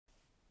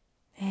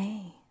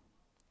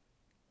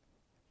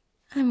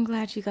I'm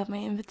glad you got my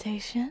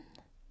invitation.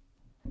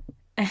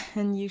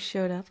 And you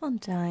showed up on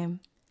time.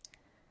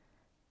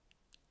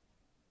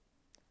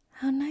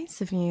 How nice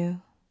of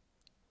you.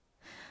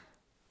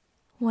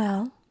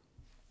 Well,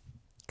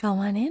 come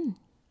on in.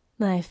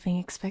 I've been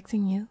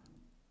expecting you.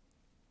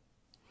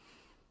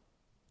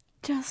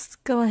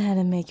 Just go ahead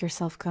and make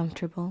yourself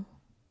comfortable.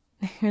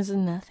 There's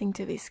nothing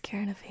to be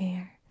scared of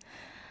here.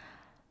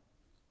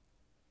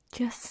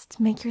 Just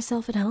make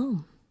yourself at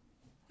home.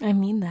 I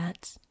mean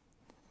that.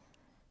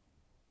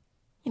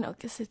 You know,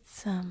 'cause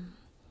it's,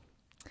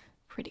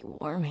 pretty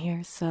warm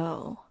here,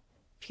 so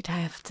if you'd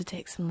have to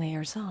take some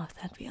layers off,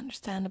 that'd be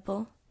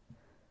understandable.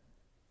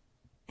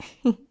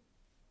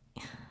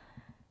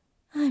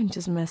 I'm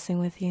just messing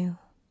with you.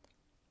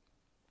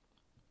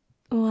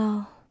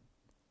 Well,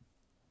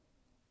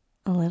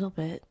 a little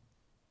bit.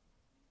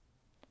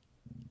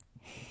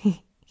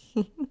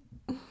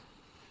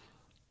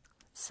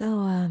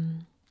 So,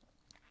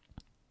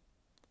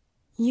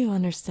 you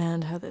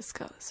understand how this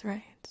goes,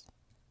 right?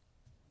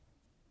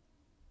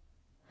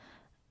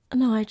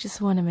 No, I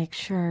just want to make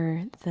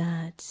sure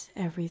that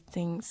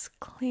everything's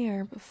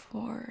clear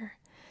before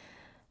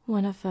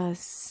one of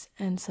us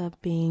ends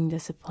up being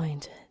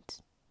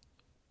disappointed.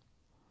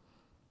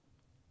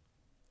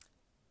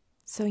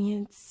 So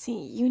you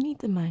see, you need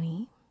the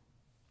money,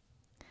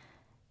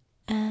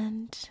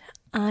 and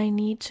I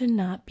need to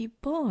not be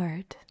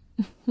bored.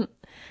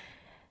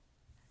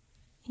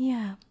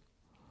 Yeah,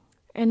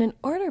 and in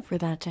order for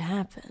that to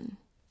happen,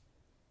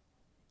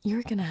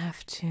 you're gonna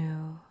have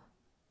to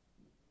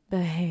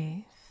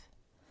behave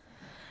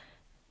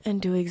and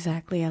do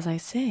exactly as I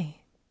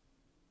say.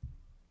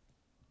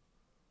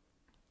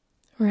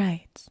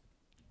 Right.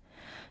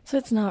 So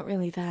it's not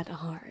really that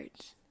hard.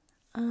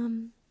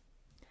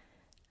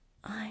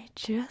 I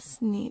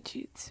just need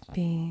you to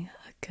be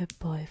a good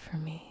boy for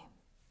me.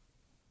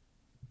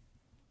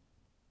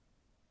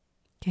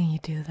 Can you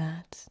do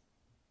that?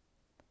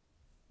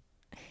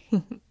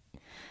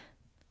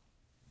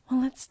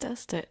 Well, let's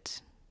test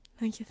it,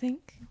 don't you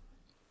think?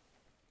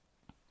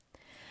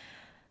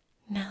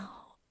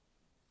 Now,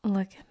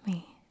 look at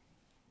me.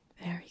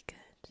 Very good.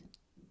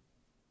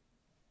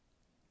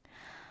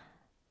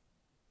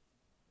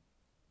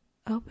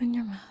 Open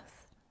your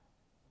mouth.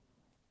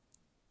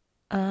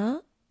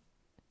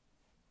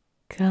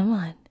 Come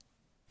on.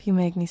 If you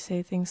make me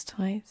say things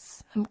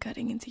twice, I'm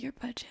cutting into your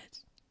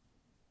budget.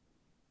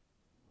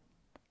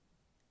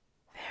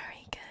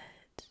 Very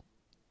good.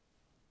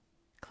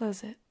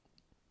 Close it.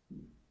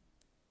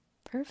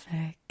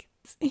 Perfect.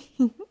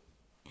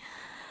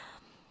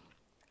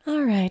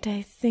 Alright,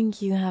 I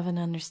think you have an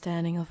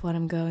understanding of what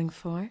I'm going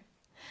for.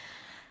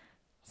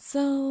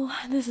 So,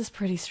 this is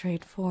pretty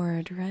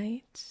straightforward,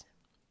 right?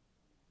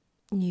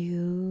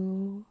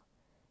 You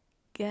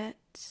get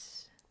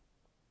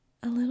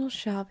a little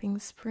shopping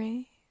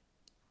spree.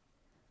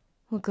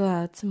 We'll go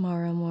out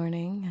tomorrow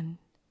morning and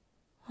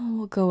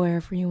we'll go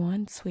wherever you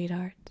want,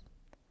 sweetheart.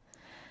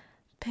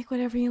 Pick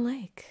whatever you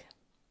like.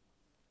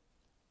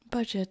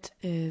 Budget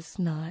is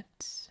not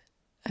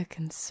a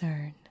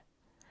concern.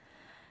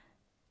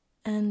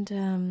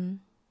 And,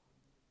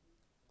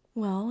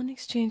 well, in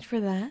exchange for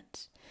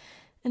that,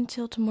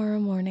 until tomorrow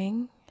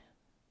morning,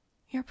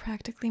 you're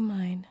practically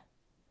mine.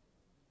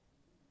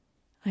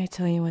 I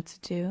tell you what to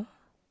do.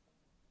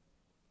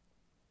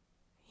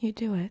 You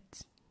do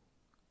it.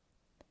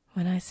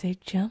 When I say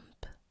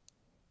jump,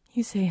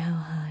 you say how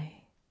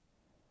high.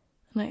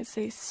 When I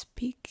say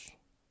speak,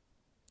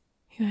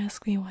 you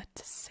ask me what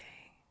to say.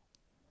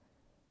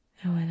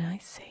 And when I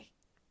say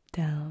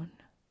down,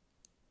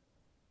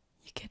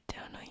 you get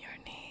down on your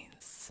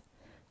knees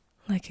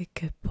like a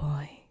good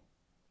boy.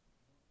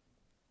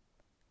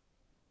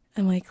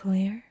 Am I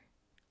clear?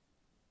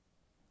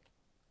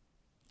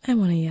 I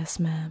want a yes,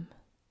 ma'am.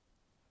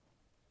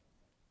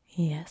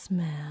 Yes,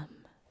 ma'am.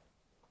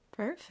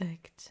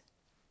 Perfect.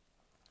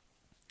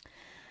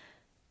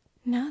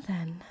 Now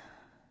then,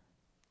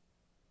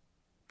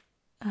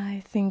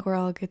 I think we're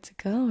all good to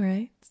go,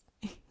 right?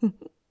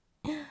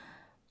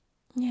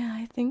 Yeah,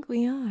 I think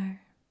we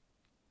are.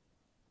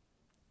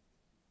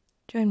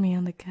 Join me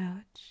on the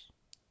couch.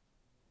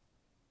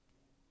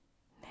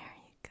 There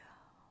you go.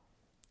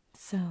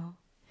 So,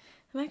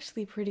 I'm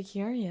actually pretty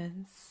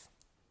curious.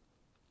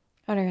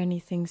 Are there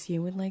any things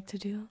you would like to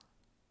do?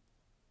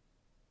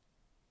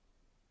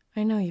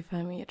 I know you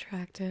find me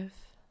attractive.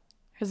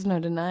 There's no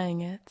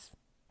denying it.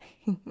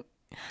 I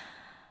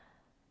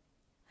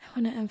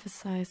want to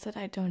emphasize that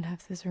I don't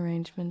have this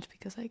arrangement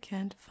because I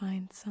can't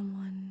find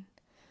someone.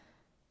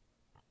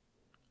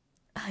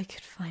 I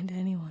could find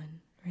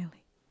anyone,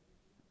 really.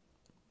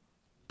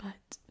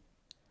 But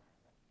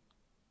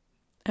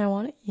I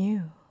want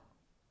you.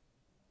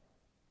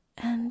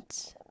 And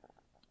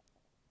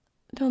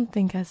don't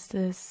think as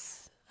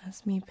this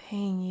as me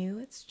paying you,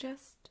 it's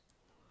just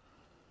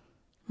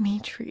me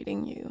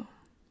treating you.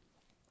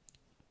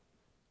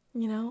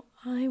 You know,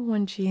 I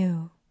want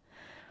you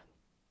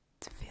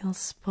to feel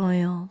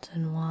spoiled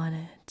and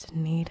wanted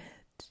and needed.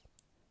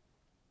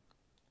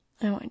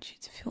 I want you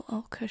to feel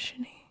all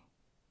cushiony.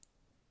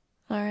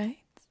 Alright?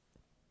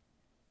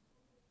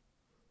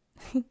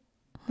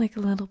 like a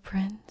little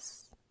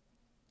prince.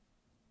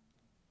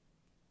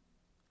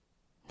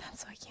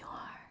 That's what you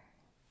are.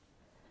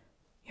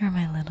 You're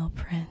my little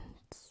prince.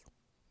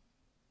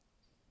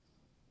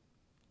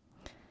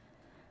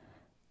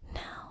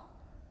 Now,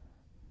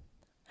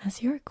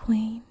 as your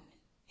queen,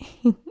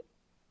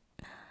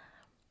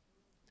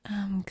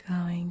 I'm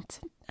going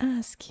to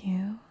ask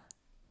you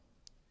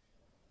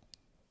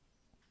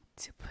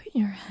to put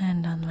your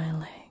hand on my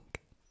leg.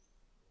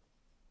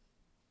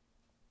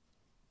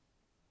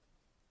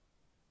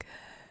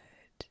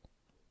 Good.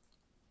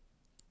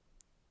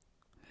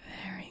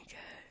 Very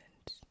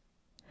good.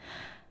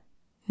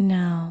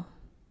 Now,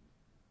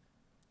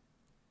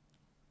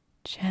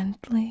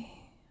 gently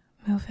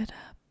move it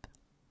up.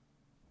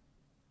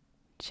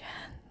 Gently.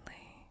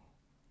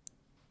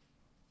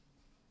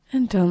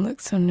 And don't look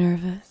so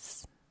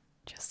nervous.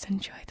 Just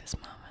enjoy this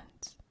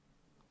moment.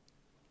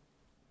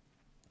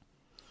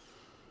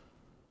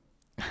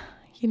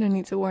 You don't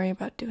need to worry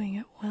about doing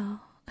it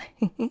well.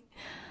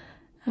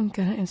 I'm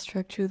gonna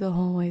instruct you the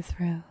whole way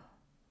through.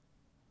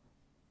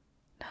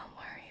 Don't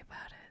worry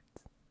about it.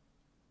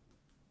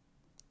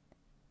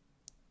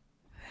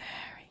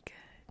 Very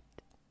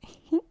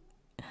good.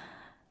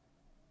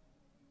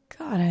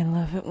 God, I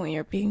love it when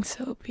you're being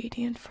so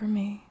obedient for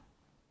me.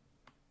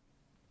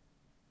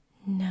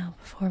 Now,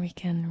 before we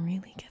can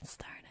really get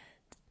started,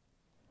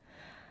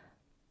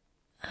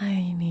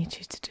 I need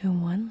you to do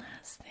one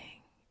last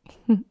thing.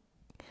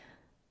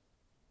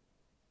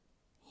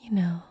 You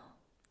know,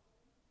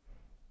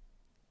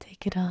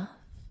 take it off.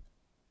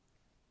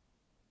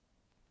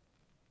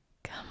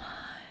 Come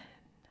on.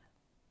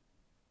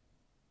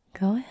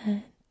 Go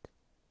ahead.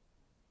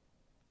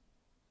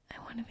 I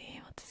want to be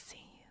able to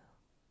see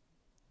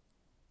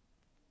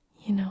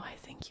you. You know, I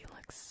think you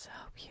look so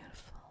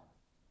beautiful.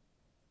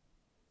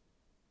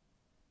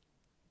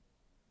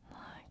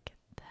 Look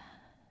at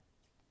that.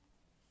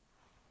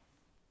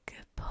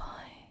 Good boy.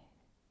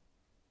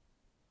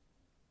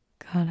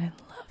 God, I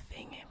love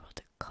being able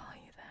to call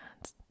you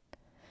that.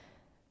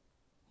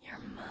 You're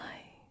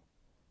my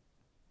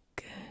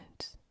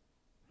good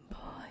boy.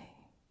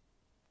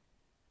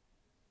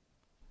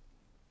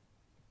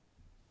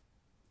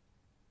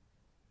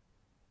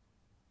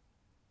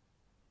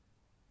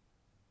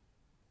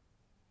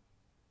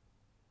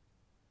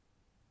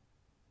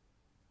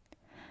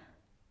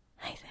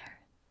 Hi there.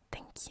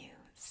 Thank you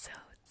so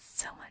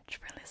much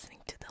for listening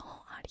to the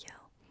whole audio.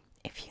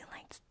 If you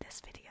liked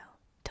this video,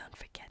 don't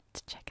forget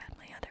to check out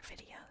my other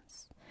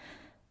videos.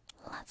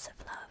 Lots of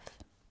love.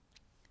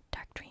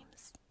 Dark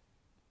dreams.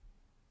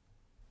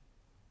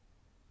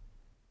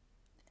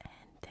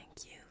 And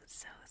thank you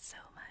so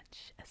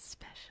much,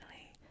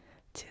 especially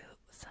to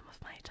some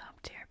of my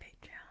top tier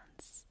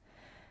Patreons,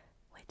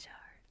 which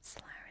are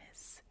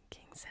Solaris,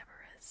 King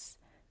Severus,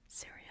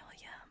 Serial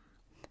Yum,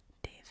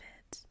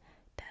 David,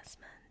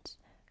 Desmond,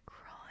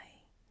 Croy,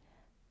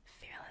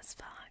 Fearless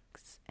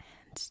Fox,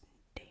 and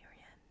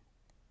Darian.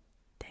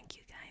 Thank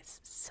you guys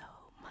so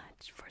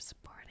much for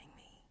supporting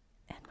me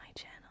and my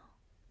channel.